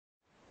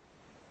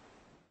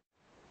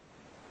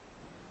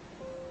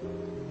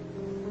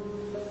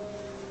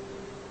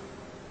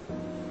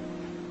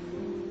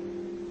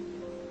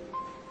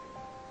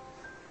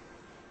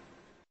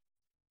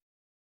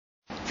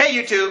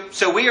Hey YouTube,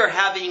 so we are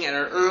having an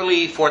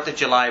early 4th of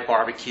July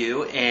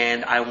barbecue,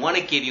 and I want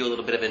to give you a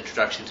little bit of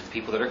introduction to the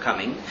people that are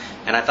coming,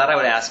 and I thought I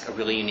would ask a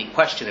really unique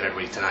question of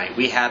everybody tonight.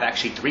 We have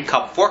actually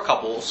four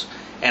couples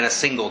and a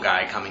single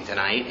guy coming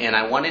tonight, and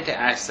I wanted to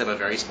ask them a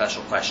very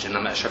special question.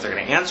 I'm not sure if they're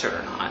going to answer it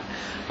or not,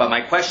 but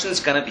my question is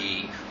going to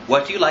be,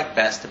 what do you like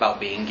best about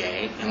being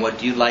gay, and what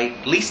do you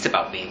like least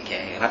about being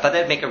gay? And I thought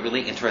that'd make a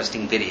really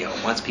interesting video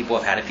once people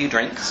have had a few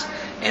drinks,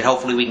 and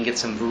hopefully we can get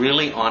some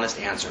really honest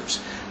answers.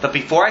 But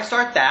before I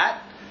start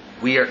that,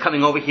 we are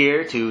coming over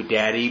here to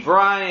Daddy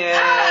Brian.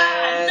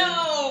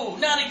 No,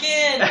 not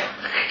again.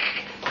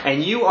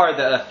 And you are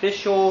the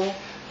official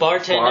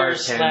bartender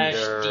slash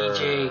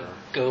DJ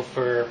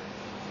gopher.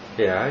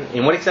 Yeah.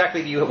 And what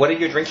exactly what are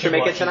your drinks you're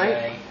making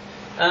tonight?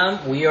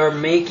 We are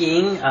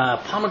making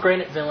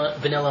pomegranate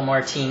vanilla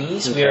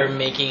martinis. Okay. We are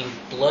making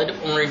blood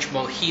orange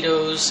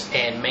mojitos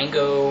and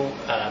mango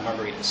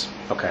margaritas.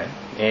 Okay.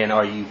 And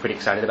are you pretty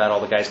excited about all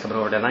the guys coming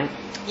over tonight?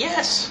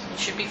 Yes. It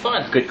should be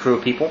fun. Good crew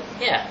of people?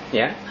 Yeah.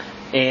 Yeah.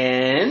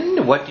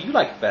 And what do you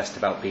like best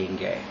about being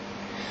gay?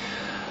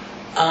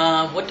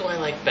 What do I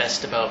like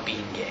best about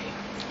being gay?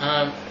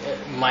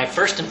 My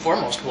first and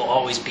foremost will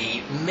always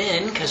be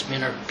men, because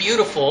men are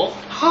beautiful.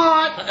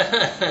 Hot!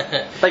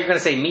 I thought you were going to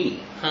say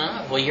me.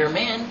 Huh? Well, you're a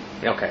man.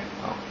 Okay.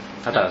 Well,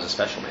 I thought I was a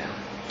special man.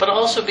 But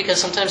also because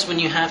sometimes when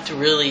you have to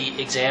really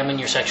examine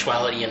your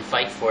sexuality and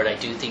fight for it, I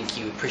do think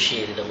you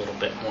appreciate it a little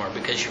bit more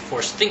because you're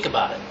forced to think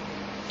about it.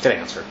 Good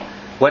answer.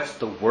 What's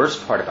the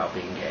worst part about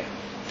being gay?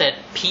 That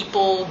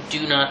people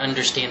do not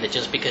understand that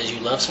just because you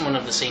love someone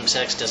of the same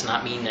sex does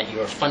not mean that you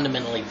are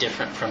fundamentally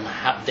different from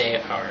how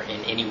they are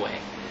in any way.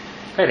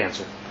 Great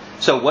answer.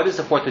 So what does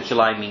the 4th of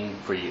July mean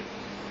for you?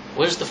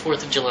 What does the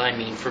 4th of July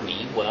mean for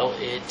me? Well,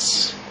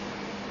 it's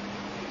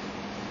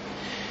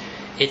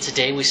a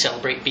day we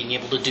celebrate being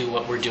able to do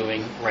what we're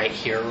doing right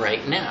here,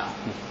 right now.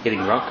 Getting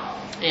drunk?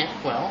 Yeah,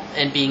 well,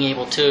 and being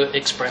able to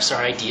express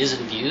our ideas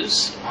and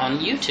views on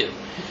YouTube.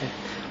 Okay.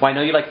 Well, I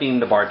know you like being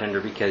the bartender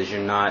because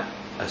you're not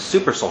a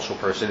super social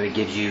person. It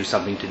gives you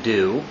something to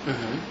do,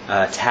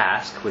 a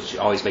task, which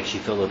always makes you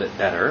feel a little bit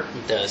better.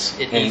 It does.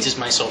 It eases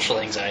my social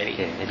anxiety.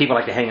 Okay. And people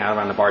like to hang out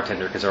around the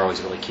bartender because they're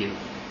always really cute.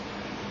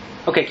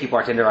 Okay, cute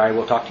bartender, I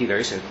will talk to you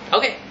very soon.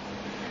 Okay.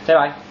 Say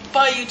bye.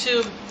 Bye,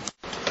 YouTube.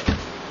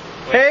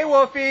 Hey,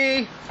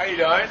 Wolfie. How you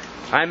doing?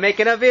 I'm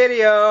making a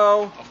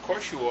video. Of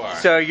course you are.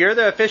 So you're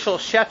the official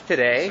chef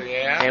today. So,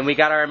 yeah. And we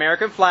got our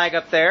American flag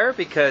up there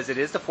because it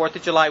is the 4th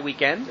of July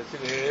weekend. Yes,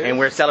 it is. And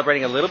we're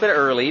celebrating a little bit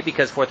early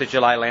because 4th of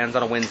July lands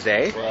on a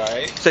Wednesday.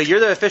 Right. So you're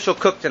the official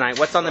cook tonight.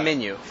 What's on the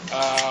menu?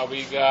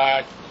 We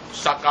got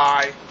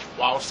sockeye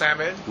wild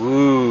salmon.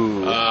 Ooh.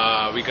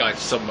 We got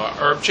some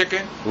herb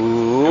chicken.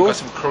 Ooh. We got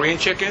some Korean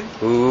chicken.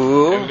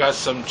 Ooh. And we got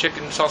some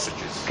chicken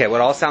sausages. Okay,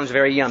 well, it all sounds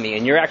very yummy.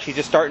 And you're actually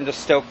just starting to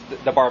stoke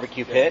the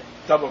barbecue pit.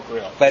 Double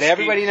grill. But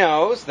everybody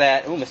knows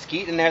that,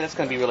 mesquite in there, that's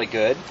going to be really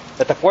good.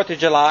 That the 4th of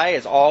July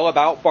is all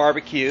about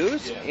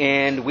barbecues. Yeah.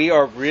 And we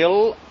are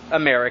real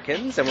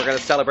Americans. And we're going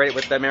to celebrate it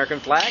with the American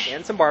flag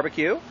and some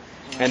barbecue.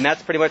 And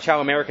that's pretty much how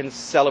Americans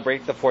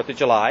celebrate the 4th of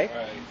July.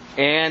 Right.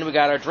 And we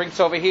got our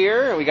drinks over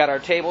here, and we got our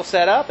table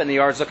set up, and the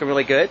yard's looking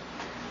really good.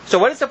 So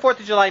what does the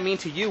 4th of July mean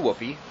to you,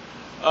 Wolfie?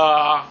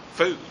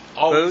 Food.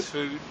 Always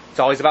food. It's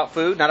always about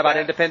food, not about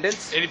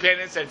independence?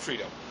 Independence and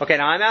freedom. Okay,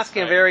 now I'm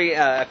asking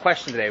a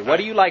question today. What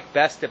do you like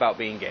best about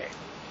being gay?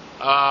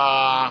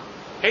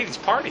 Hey, these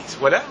parties.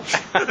 What else?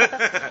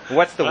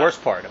 What's the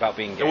worst part about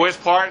being gay? The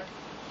worst part?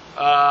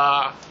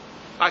 I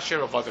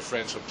share with other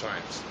friends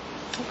sometimes.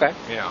 Okay.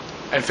 Yeah.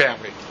 And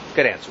family.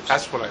 Good answers.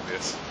 That's what I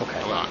miss.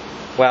 Okay. A lot.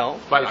 Well,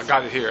 but I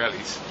got it here at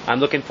least. I'm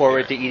looking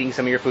forward to eating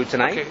some of your food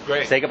tonight. Okay,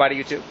 great. Say goodbye to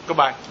YouTube.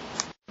 Goodbye.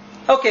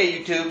 Okay,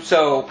 YouTube,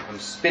 so I'm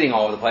spitting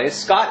all over the place.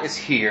 Scott is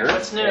here.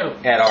 What's new?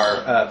 At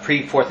our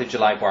pre-4th of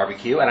July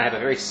barbecue, and I have a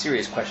very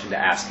serious question to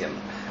ask him.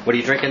 What are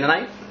you drinking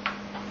tonight?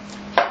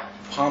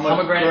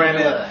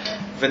 Pomegranate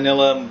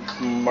vanilla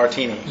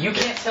martini. You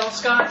can't tell,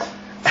 Scott?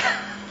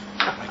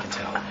 I can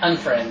tell.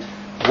 Unfriend.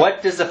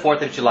 What does the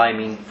 4th of July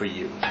mean for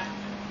you?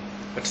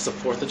 What does the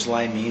 4th of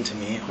July mean to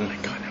me? Oh my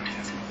god, now he's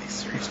asking all these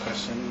serious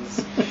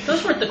questions.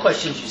 Those weren't the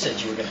questions you said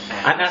you were going to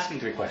ask. I'm asking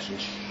 3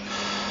 questions.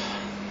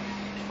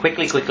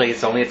 Quickly,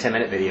 it's only a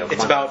 10-minute video.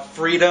 It's about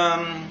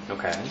freedom.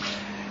 Okay.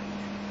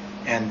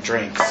 And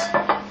drinks.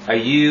 Are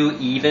you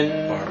even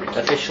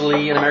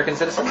officially an American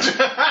citizen?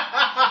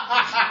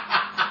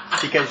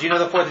 Because you know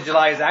the 4th of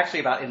July is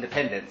actually about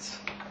independence.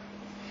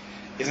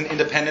 Isn't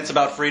independence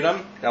about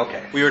freedom?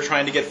 Okay. We were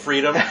trying to get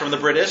freedom from the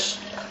British.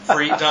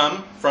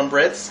 Freedom from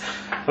Brits.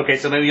 Okay,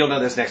 so maybe you'll know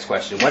this next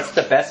question. What's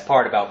the best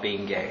part about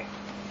being gay?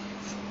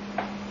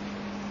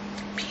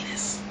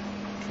 Penis.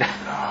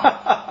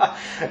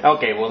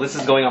 Okay, well, this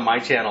is going on my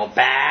channel.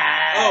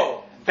 Bad.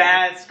 Oh.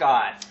 Bad,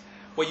 Scott.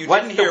 What you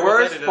didn't hear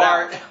was edited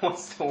out.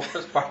 What's the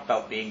worst part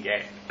about being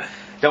gay?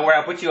 Don't worry,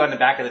 I'll put you on the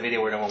back of the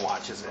video where no one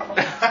watches it.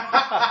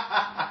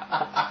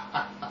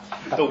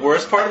 The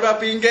worst part about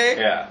being gay?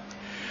 Yeah.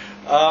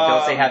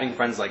 Don't say having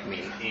friends like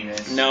me.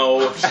 Penis.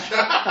 No.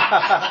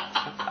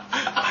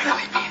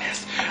 Ugly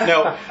penis.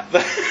 No,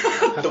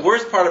 the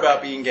worst part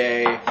about being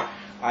gay,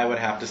 I would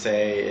have to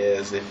say,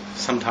 is if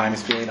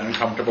sometimes feeling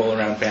uncomfortable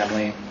around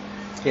family.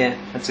 Yeah,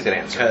 that's a good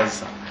answer.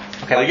 Because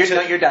okay,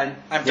 well, you're done.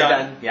 I'm You're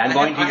done. Yeah, I'm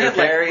going to your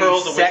very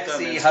pearls of wisdom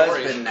sexy and stories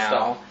husband and now.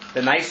 stuff.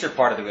 The nicer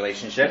part of the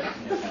relationship.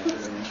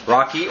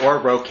 Rocky or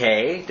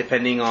Roquet,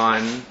 depending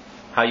on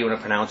how you want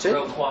to pronounce it.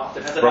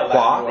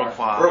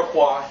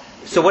 Roquois.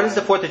 So what does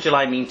the 4th of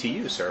July mean to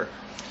you, sir?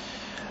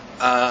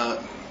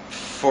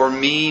 For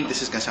me,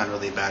 this is going to sound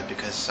really bad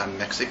because I'm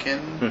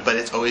Mexican, but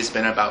it's always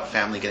been about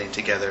family getting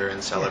together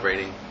and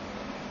celebrating.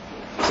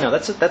 No,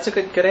 that's a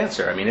good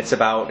answer. I mean, it's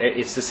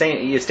the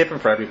same. It's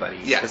different for everybody.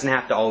 Yeah. It doesn't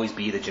have to always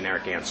be the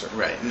generic answer.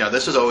 Right. No,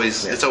 this was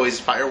always it's always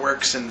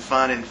fireworks and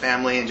fun and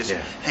family and just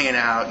hanging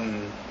out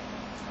and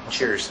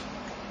cheers.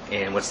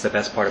 And what's the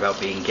best part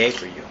about being gay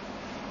for you?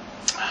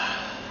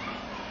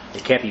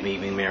 It can't be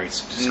being married to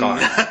Scott.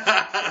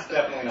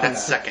 Definitely not.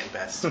 That's second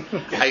best.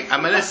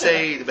 I'm going to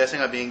say the best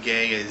thing about being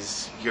gay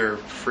is you're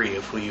free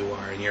of who you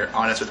are and you're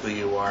honest with who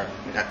you are.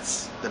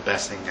 That's the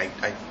best thing.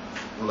 I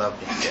love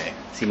being gay.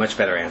 See, much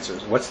better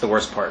answers. What's the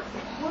worst part?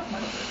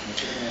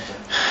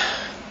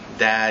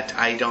 That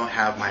I don't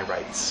have my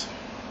rights.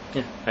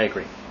 Yeah, I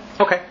agree.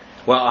 Okay.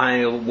 Well,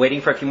 I'm waiting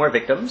for a few more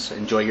victims.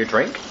 Enjoy your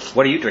drink.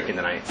 What are you drinking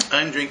tonight?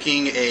 I'm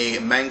drinking a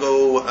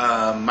mango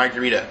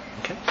margarita.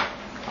 Okay.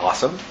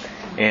 Awesome.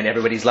 And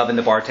everybody's loving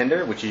the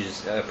bartender, which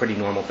is a pretty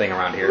normal thing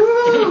around here.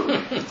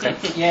 Okay.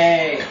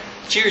 Yay.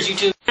 Cheers, you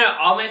two. Yeah,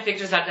 all my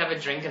pictures have to have a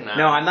drink in them.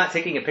 No, I'm not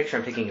taking a picture.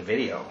 I'm taking a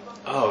video.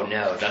 Oh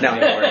no, that's No.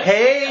 not work.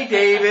 Hey,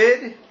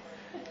 David.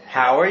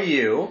 How are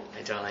you?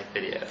 I don't like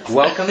videos.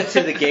 Welcome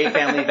to the Gay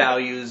Family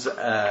Values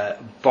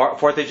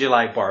 4th of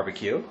July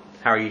barbecue.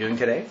 How are you doing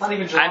today? Not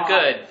even July. I'm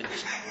good.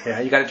 Yeah,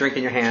 you got a drink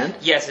in your hand.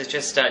 Yes, it's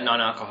just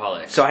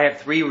non-alcoholic. So I have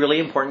 3 really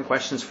important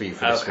questions for you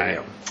for this Okay.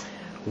 video.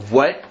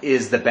 What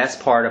is the best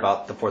part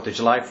about the 4th of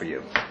July for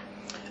you?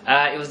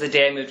 It was the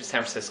day I moved to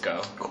San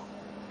Francisco.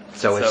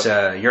 So it's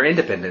your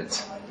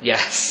independence.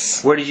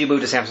 Yes. Where did you move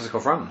to San Francisco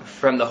from?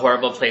 From the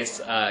horrible place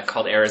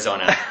called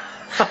Arizona.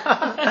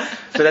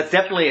 So that's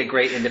definitely a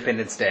great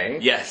Independence Day.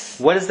 Yes.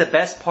 What is the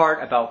best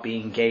part about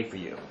being gay for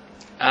you?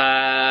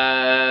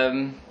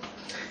 That's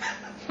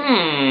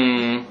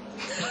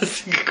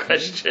a good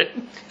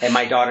question. And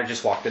my daughter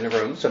just walked in the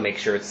room, so make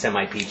sure it's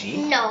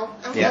semi-PG. No,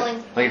 I'm Yeah.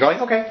 going. Oh, you're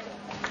going? Okay.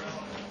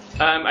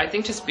 I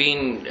think just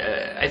being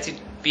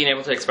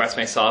able to express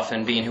myself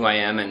and being who I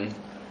am, and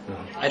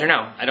I don't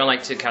know. I don't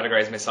like to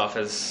categorize myself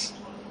as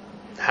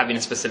having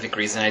a specific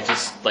reason. I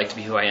just like to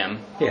be who I am.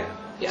 Yeah.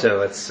 Yeah.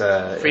 So it's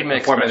Freedom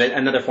of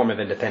another form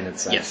of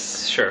independence. Then.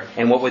 Yes, sure.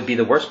 And what would be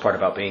the worst part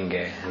about being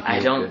gay? I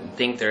don't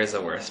think there is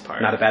a worst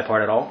part. Not a bad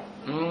part at all?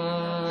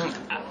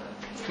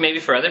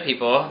 Maybe for other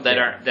people but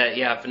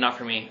not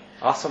for me.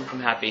 Awesome. I'm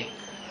happy.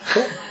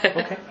 Cool.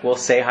 Okay. Well,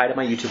 say hi to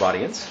my YouTube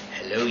audience.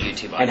 Hello,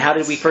 YouTube audience. And how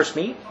did we first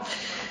meet?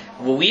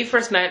 Well, we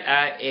first met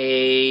at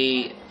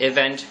a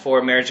event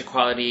for marriage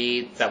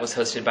equality that was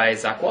hosted by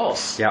Zach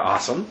Walls. Yeah,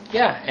 awesome.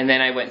 Yeah, and then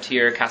I went to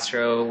your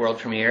Castro world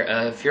premiere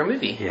of your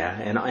movie. Yeah,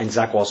 and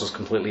Zach Walls was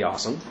completely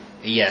awesome.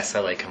 Yes, I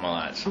like him a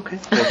lot. Okay.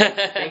 Well,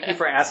 thank you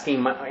for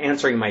answering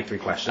my 3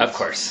 questions. Of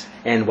course.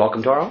 And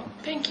welcome to our own.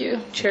 Thank you.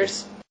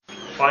 Cheers.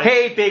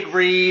 Hey, Big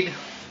Reed.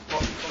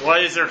 Why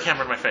is there a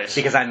camera in my face?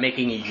 Because I'm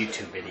making a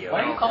YouTube video.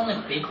 Why are you calling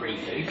him Big Reed?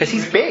 Because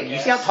he's big. You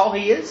see how tall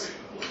he is?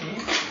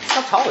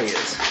 How tall he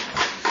is.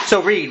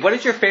 So, Reed, what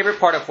is your favorite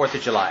part of 4th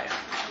of July?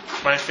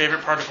 My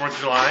favorite part of 4th of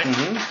July?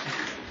 Mm-hmm.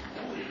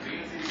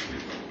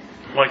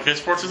 Like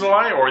this 4th of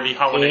July or the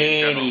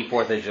holiday in Any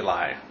general? 4th of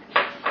July.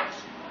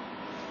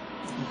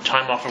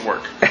 Time off of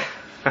work.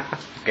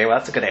 Okay, well,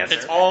 that's a good answer.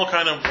 It all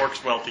kind of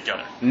works well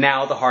together.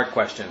 Now, the hard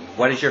question.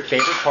 What is your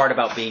favorite part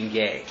about being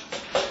gay?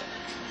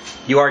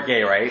 You are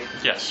gay, right?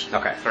 Yes.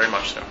 Okay. Very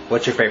much so.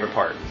 What's your favorite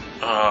part?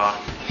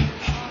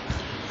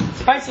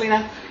 Bye,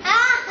 Selena.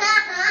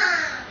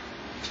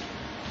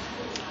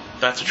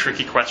 That's a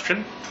tricky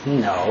question.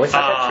 No, it's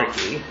not that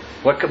tricky.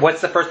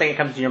 What's the first thing that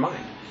comes to your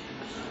mind?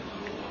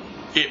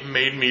 It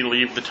made me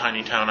leave the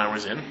tiny town I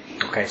was in.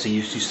 Okay, so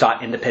you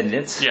sought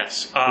independence.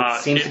 Yes.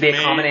 It seems to be a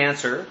common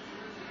answer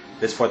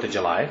this 4th of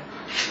July.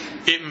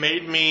 It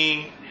made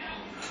me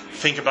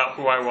think about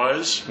who I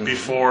was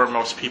before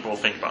most people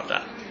think about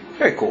that.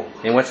 Very cool.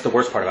 And what's the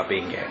worst part about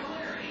being gay?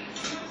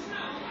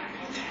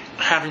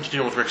 Having to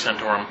deal with Rick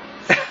Santorum.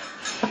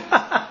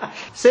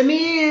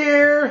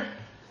 Samir!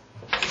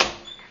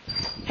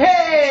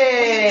 Hey!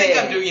 What do you think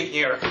I'm doing in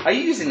here? Are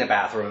you using the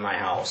bathroom in my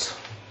house?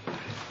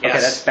 Yes.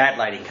 Okay, that's bad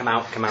lighting. Come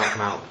out.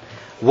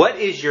 What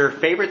is your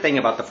favorite thing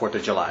about the 4th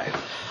of July?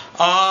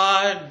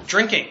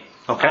 Drinking.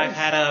 Okay. I've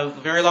had a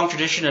very long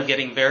tradition of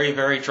getting very,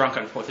 very drunk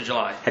on 4th of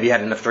July. Have you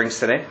had enough drinks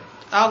today?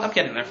 I'm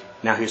getting there.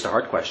 Now here's the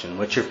hard question.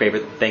 What's your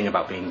favorite thing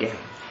about being gay?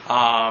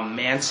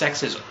 Man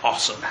sex is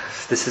awesome.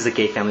 This is a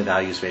Gay Family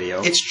Values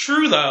video. It's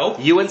true, though.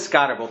 You and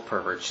Scott are both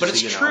perverts. But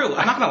just it's so you know. true.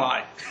 I'm not going to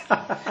lie.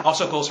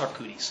 Also, goals have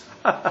cooties.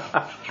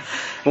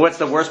 What's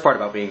the worst part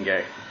about being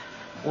gay?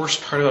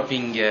 Worst part about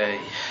being gay?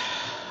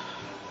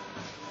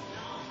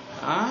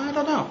 I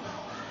don't know.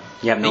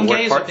 You have no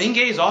worst parts? Being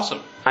gay is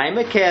awesome. Hi,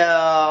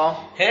 Mikkel.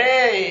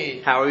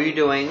 Hey! How are you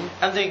doing?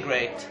 I'm doing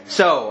great.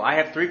 So, I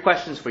have 3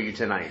 questions for you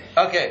tonight.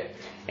 Okay.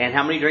 And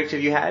how many drinks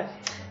have you had?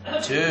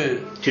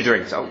 2. 2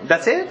 drinks. Oh,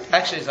 that's it?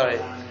 Actually, sorry.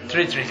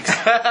 3 drinks.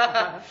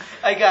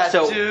 I got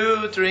So,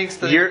 2 drinks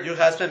that you're- your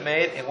husband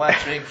made and 1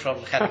 drink from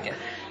Heineken.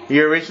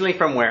 You're originally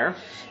from where?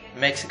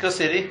 Mexico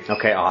City?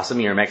 Okay, awesome.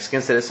 You're a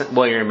Mexican citizen.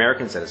 Well, you're an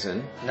American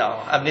citizen. No,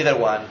 I'm neither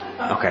one.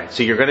 Okay,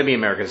 so you're going to be an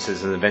American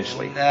citizen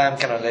eventually. Nah, I'm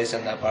kind of lazy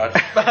on that part.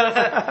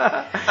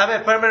 I'm a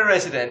permanent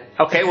resident.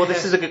 Okay, well,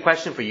 this is a good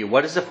question for you.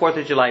 What does the 4th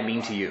of July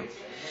mean to you?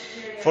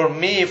 For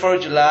me, 4th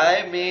of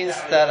July means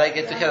that I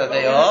get to have a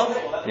day off.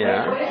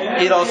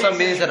 Yeah. It also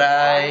means that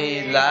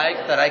I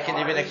like that I can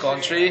live in a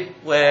country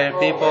where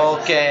people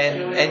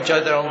can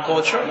enjoy their own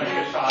culture.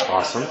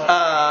 Awesome.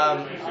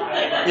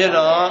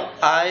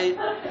 I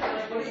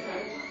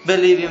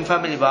believe in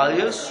family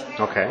values.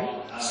 Okay.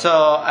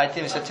 So I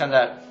think it's a time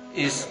that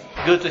is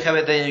good to have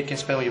a day you can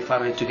spend with your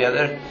family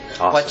together.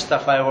 Awesome. Watch the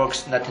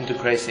fireworks, nothing too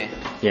crazy.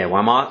 Yeah,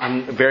 well,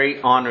 I'm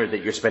very honored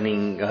that you're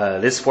spending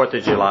this 4th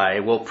of July,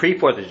 well,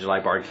 pre-4th of July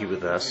barbecue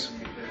with us,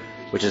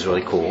 which is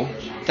really cool.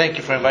 Thank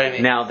you for inviting me.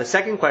 Now, the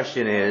second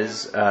question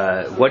is,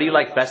 what do you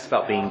like best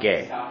about being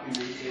gay?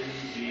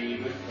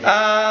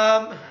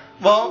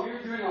 Well,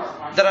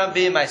 that I'm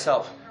being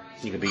myself.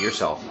 You can be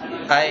yourself.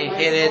 I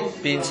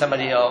hated being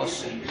somebody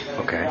else.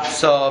 Okay.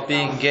 So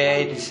being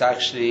gay is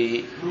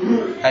actually,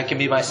 I can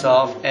be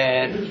myself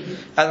and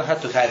I don't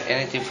have to hide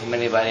anything from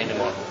anybody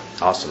anymore.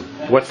 Awesome.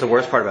 What's the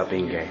worst part about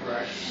being gay?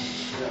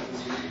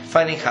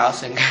 Finding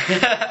housing.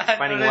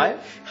 Finding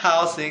what?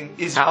 Housing.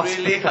 It's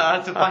Housing. really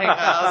hard to find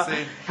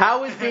housing.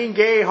 How is being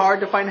gay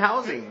hard to find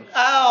housing?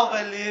 Oh,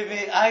 believe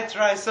me, I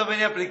tried so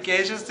many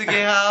applications to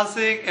get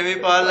housing, and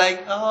people are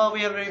like, "Oh,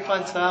 we already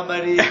found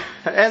somebody." It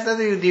has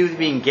nothing to do with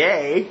being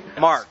gay.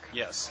 Mark,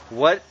 Yes.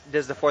 what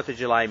does the 4th of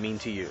July mean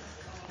to you?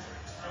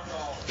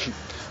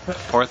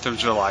 4th of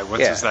July. What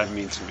Yeah. does that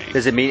mean to me?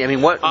 Does it mean, I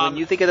mean, what when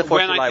you think of the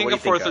 4th of When July, I think what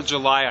of do you 4th think of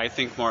July, I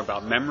think more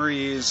about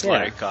memories, Yeah.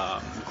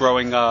 like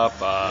growing up.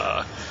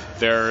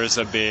 There's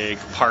a big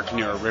park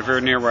near a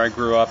river near where I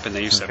grew up, and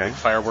they used to Okay. have big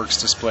fireworks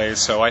displays.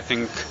 So I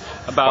think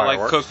about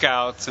Fireworks. like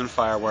cookouts and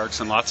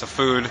fireworks and lots of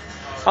food.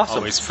 Awesome.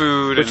 Always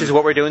food. Which and, is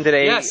what we're doing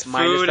today. Yes,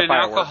 minus food the and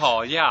fireworks.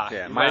 alcohol. Yeah.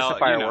 Yeah, minus the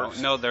fireworks.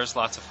 No, there's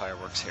lots of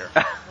fireworks here.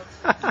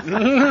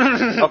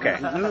 Okay.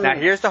 Now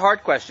here's the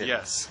hard question.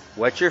 Yes.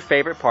 What's your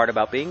favorite part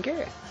about being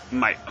gay?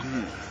 My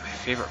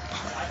favorite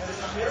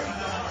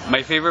part.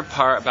 My favorite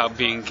part about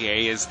being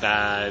gay is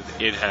that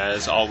it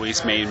has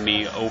always made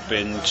me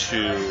open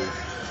to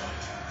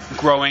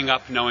growing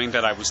up knowing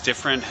that I was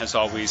different has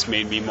always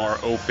made me more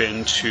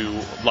open to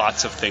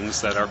lots of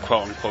things that are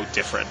quote unquote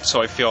different. So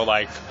I feel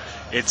like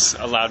it's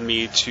allowed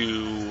me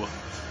to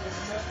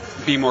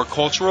be more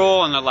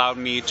cultural and allowed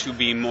me to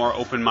be more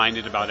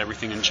open-minded about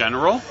everything in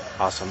general.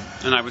 Awesome.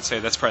 And I would say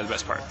that's probably the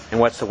best part. And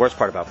what's the worst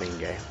part about being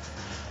gay?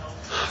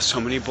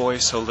 So many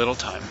boys, so little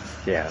time.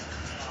 Yeah.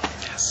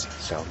 Yes.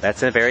 So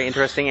that's a very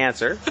interesting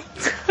answer.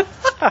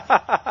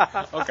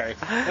 Okay.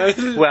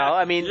 Well,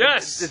 I mean,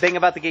 Yes. the thing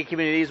about the gay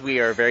community is we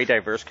are a very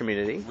diverse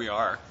community. We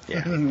are.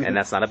 Yeah. And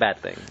that's not a bad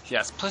thing.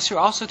 Yes. Plus, you're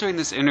also doing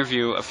this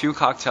interview a few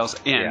cocktails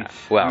in. Yeah.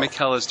 Well. And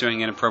Mikkel is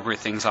doing inappropriate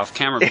things off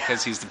camera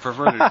because he's the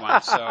perverted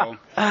one. So,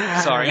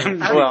 sorry. I'm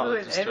Well,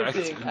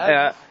 Anything.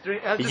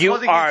 I'm just You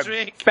holding are his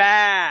drink.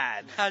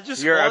 bad. I'm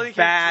just You're holding a his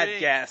bad drink.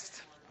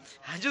 guest.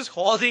 I'm just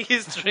holding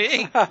his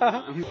drink.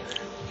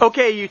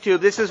 Okay,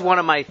 YouTube, this is one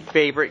of my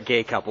favorite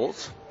gay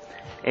couples.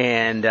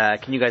 And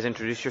can you guys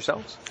introduce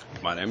yourselves?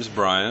 My name's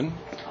Brian.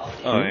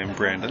 I am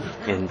Brandon.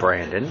 And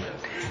Brandon.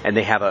 And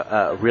they have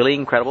a really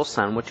incredible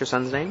son. What's your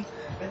son's name?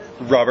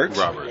 Robert.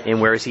 And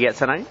where is he at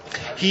tonight?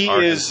 He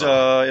is in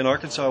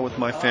Arkansas with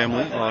my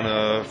family on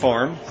a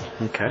farm,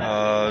 Okay.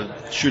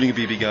 shooting a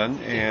BB gun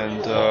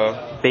and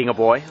Being a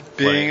boy?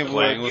 playing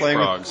with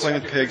frogs.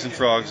 playing with pigs and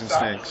frogs and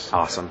snakes.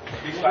 Awesome.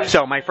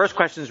 So my first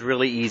question is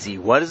really easy.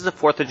 What does the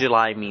 4th of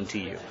July mean to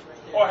you?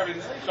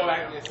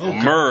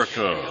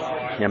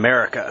 America.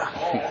 America.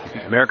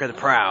 America the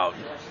proud.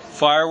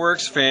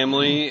 Fireworks,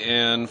 family,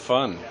 and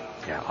fun.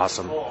 Yeah,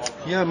 awesome.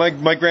 Yeah, my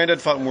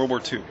granddad fought in World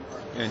War II,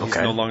 and he's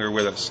Okay. no longer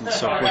with us. And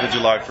so 4th of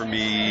July for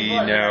me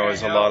now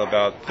is a lot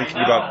about thinking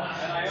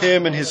about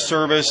him and his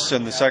service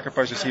and the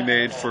sacrifices he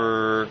made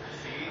for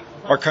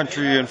our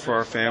country and for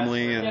our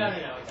family, and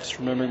just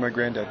remembering my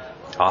granddad.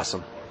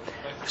 Awesome.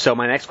 So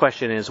my next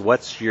question is,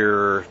 what's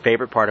your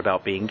favorite part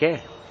about being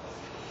gay?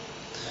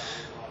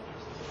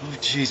 Oh,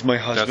 geez, my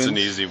husband. That's an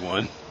easy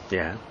one.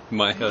 Yeah.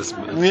 My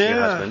husband. Yeah. Your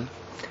husband.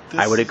 This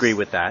I would is agree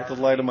with that. The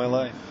light of my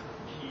life.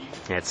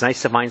 Yeah, it's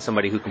nice to find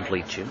somebody who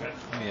completes you.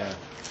 Yeah.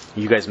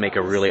 You guys make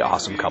a really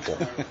awesome couple.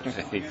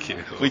 Thank you.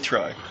 We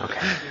try. Okay.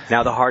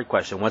 Now the hard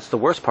question. What's the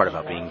worst part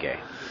about being gay?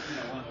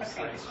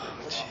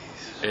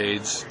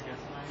 AIDS.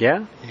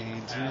 Yeah?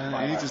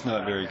 AIDS is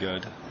not very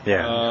good.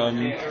 Yeah.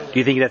 Do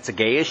you think that's a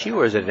gay issue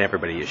or is it an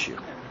everybody issue?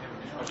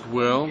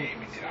 Well,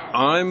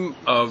 I'm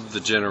of the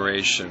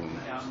generation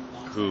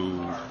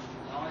who,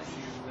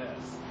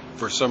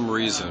 for some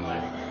reason,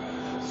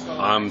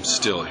 I'm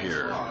still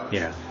here.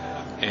 Yeah.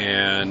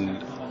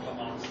 And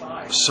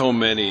so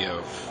many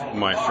of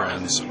my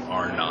friends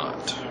are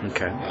not.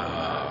 Okay.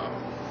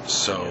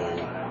 So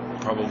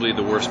probably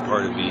the worst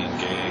part of being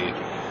gay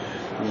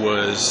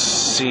was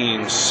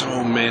seeing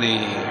so many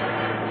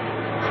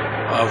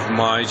of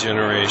my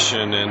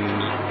generation and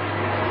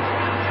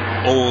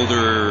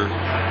older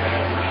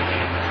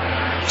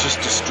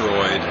just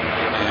destroyed,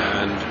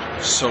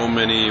 and so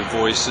many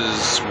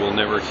voices we'll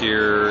never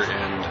hear,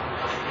 and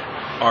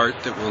art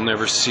that we'll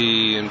never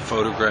see, and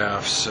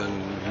photographs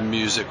and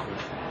music.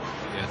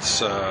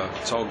 It's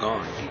all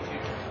gone.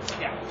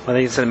 I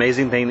think it's an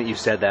amazing thing that you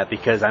said that,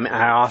 because I'm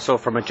also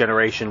from a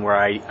generation where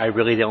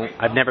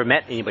I've never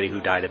met anybody who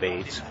died of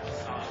AIDS.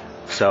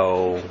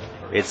 So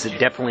it's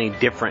definitely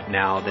different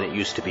now than it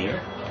used to be.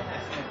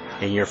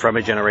 And you're from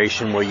a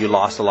generation where you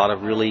lost a lot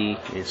of really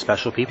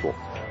special people.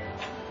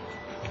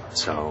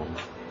 So,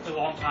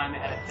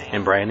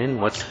 and Brandon,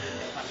 what's...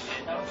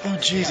 Oh,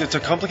 geez, it's a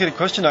complicated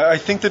question. I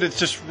think that it's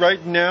just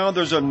right now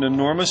there's an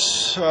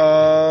enormous...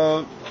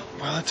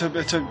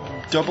 it's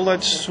a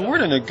double-edged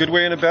sword in a good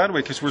way and a bad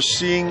way, because we're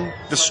seeing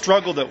the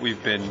struggle that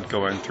we've been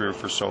going through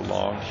for so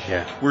long.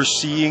 Yeah. We're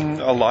seeing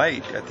a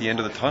light at the end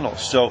of the tunnel.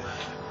 So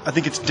I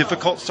think it's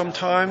difficult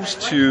sometimes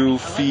to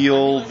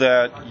feel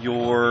that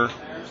you're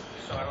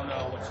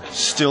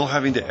still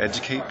having to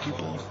educate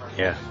people.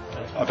 Yeah.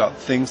 About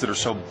things that are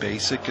so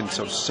basic and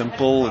so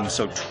simple and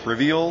so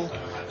trivial.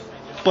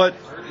 But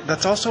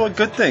that's also a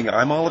good thing.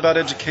 I'm all about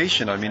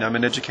education. I mean, I'm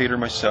an educator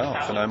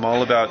myself, and I'm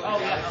all about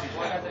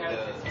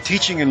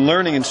teaching and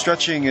learning and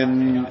stretching,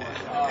 and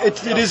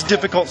it is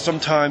difficult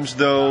sometimes,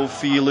 though,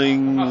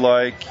 feeling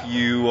like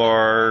you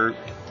are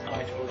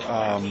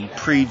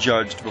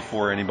prejudged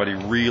before anybody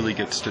really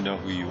gets to know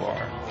who you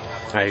are.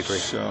 I agree.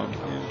 So,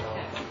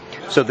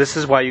 yeah. So this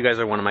is why you guys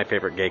are one of my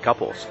favorite gay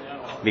couples,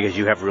 because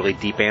you have really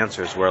deep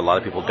answers where a lot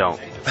of people don't.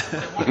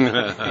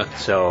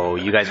 So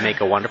you guys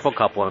make a wonderful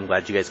couple. I'm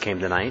glad you guys came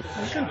tonight.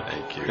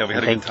 Thank you. Yeah, we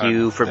had a Thank good time.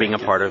 you for being a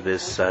part of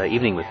this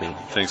evening with me.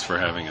 Thanks for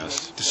having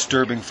us.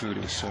 Disturbing food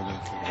was so good.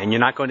 And you're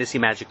not going to see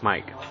Magic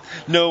Mike.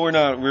 No, we're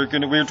not. We're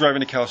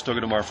driving to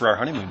Calistoga tomorrow for our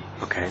honeymoon.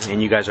 Okay.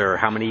 And you guys are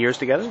how many years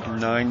together?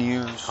 9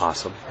 years.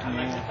 Awesome.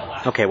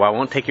 Okay, well, I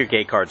won't take your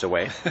gay cards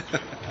away.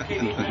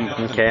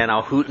 Okay, and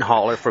I'll hoot and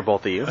holler for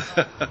both of you.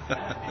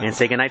 And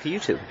say goodnight to you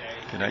two.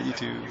 Good night, you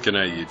two. Good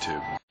night,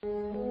 YouTube.